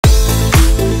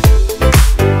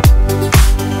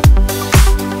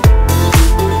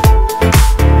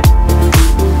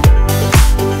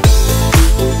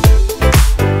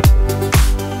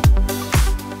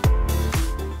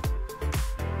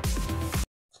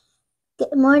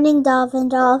Good morning, Dolphin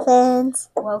Dolphins.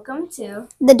 Welcome to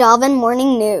the Dolphin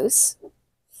Morning News.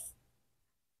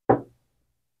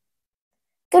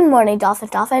 Good morning,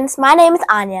 Dolphins. My name is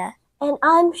Anya. And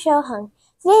I'm Shohung.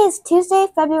 Today is Tuesday,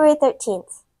 February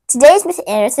 13th. Today is Miss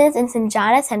Anderson's and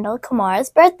Sanjana Tendal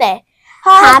Kumar's birthday.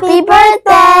 Happy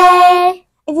birthday!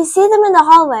 If you see them in the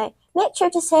hallway, make sure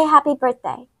to say happy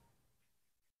birthday.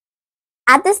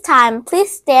 At this time, please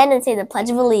stand and say the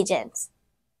Pledge of Allegiance.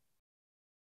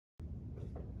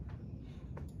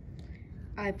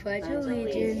 I pledge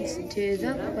allegiance to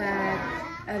the flag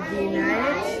of the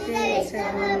United States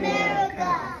of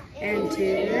America and to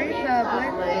the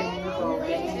republic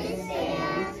which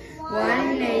stands,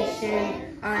 one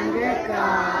nation, under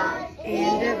God,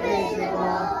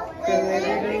 indivisible, for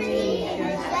liberty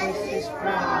and justice for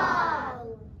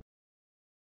all.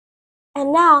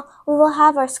 And now, we will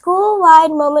have our school-wide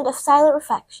moment of silent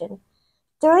reflection.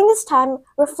 During this time,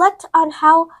 reflect on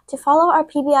how to follow our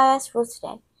PBIS rules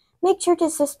today. Make sure to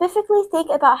specifically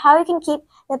think about how you can keep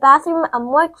the bathroom a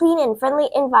more clean and friendly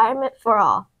environment for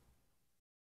all.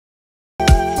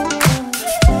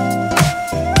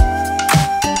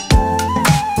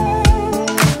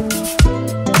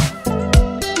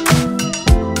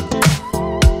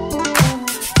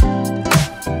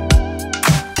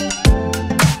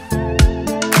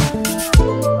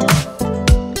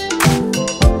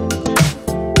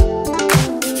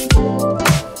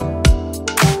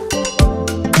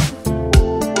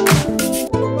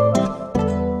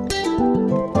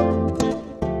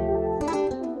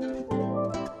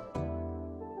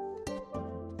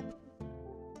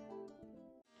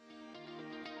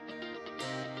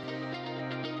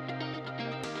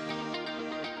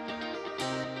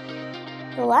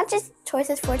 The lunch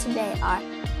choices for today are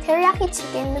teriyaki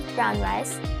chicken with brown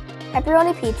rice,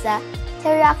 pepperoni pizza,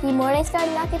 teriyaki Morningstar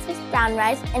nuggets with brown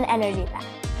rice, and energy bar.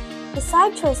 The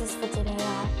side choices for today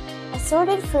are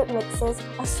assorted fruit mixes,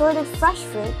 assorted fresh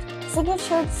fruit,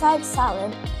 signature side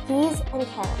salad, peas, and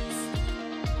carrots.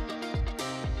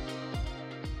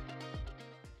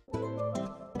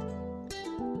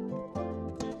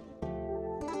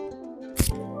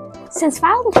 Since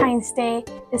Valentine's Day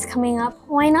is coming up,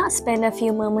 why not spend a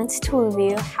few moments to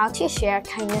review how to share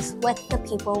kindness with the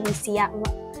people we see at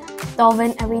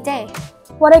Dolphin every day?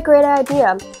 What a great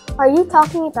idea! Are you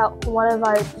talking about one of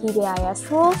our PBIS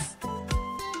rules?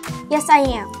 Yes, I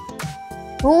am.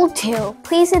 Rule 2.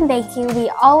 Please and thank you.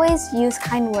 We always use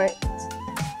kind words.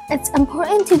 It's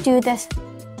important to do this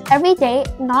every day,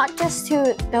 not just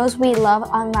to those we love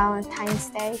on Valentine's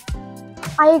Day.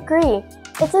 I agree.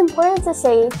 It's important to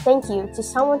say thank you to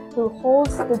someone who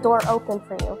holds the door open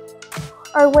for you,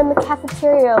 or when the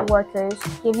cafeteria workers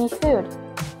give you food.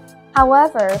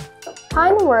 However,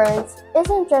 kind words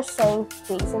isn't just saying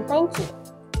please and thank you.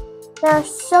 There are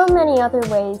so many other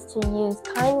ways to use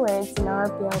kind words in our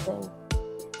building.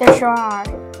 There sure are.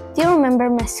 Do you remember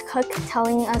Miss Cook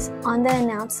telling us on the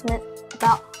announcement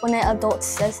about when an adult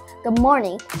says good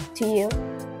morning to you,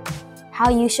 how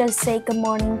you should say good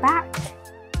morning back?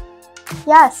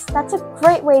 Yes, that's a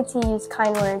great way to use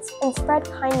kind words and spread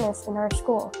kindness in our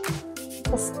school,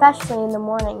 especially in the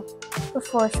morning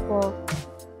before school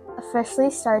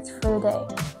officially starts for the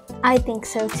day. I think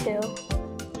so too.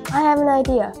 I have an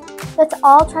idea. Let's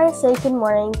all try to say good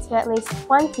morning to at least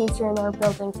one teacher in our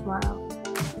building tomorrow.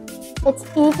 It's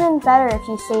even better if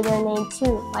you say their name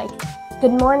too, like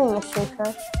good morning, Miss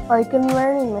Schaefer, or good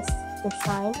morning, Mr.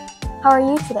 Stein. How are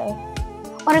you today?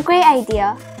 What a great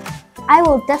idea. I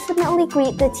will definitely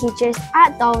greet the teachers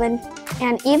at Dolphin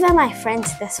and even my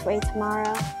friends this way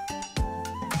tomorrow.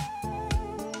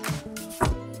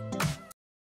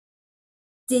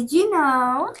 Did you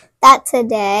know that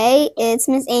today is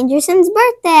Miss Anderson's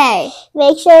birthday?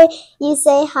 Make sure you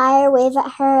say hi or wave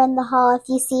at her in the hall if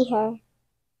you see her.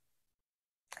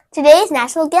 Today is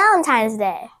National Galentine's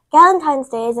Day. Galentine's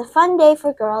Day is a fun day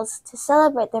for girls to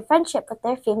celebrate their friendship with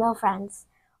their female friends.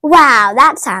 Wow,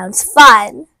 that sounds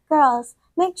fun! Girls,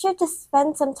 make sure to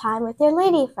spend some time with your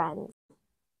lady friends.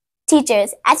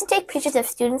 Teachers, as you take pictures of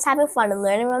students having fun and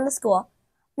learning around the school,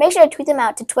 make sure to tweet them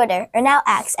out to Twitter or now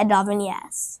X at Dolphin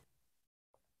Yes.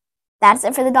 That's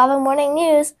it for the Dolphin Morning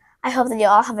News. I hope that you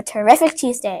all have a terrific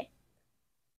Tuesday.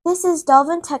 This is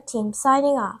Dolphin Tech Team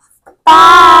signing off.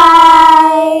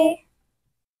 Bye!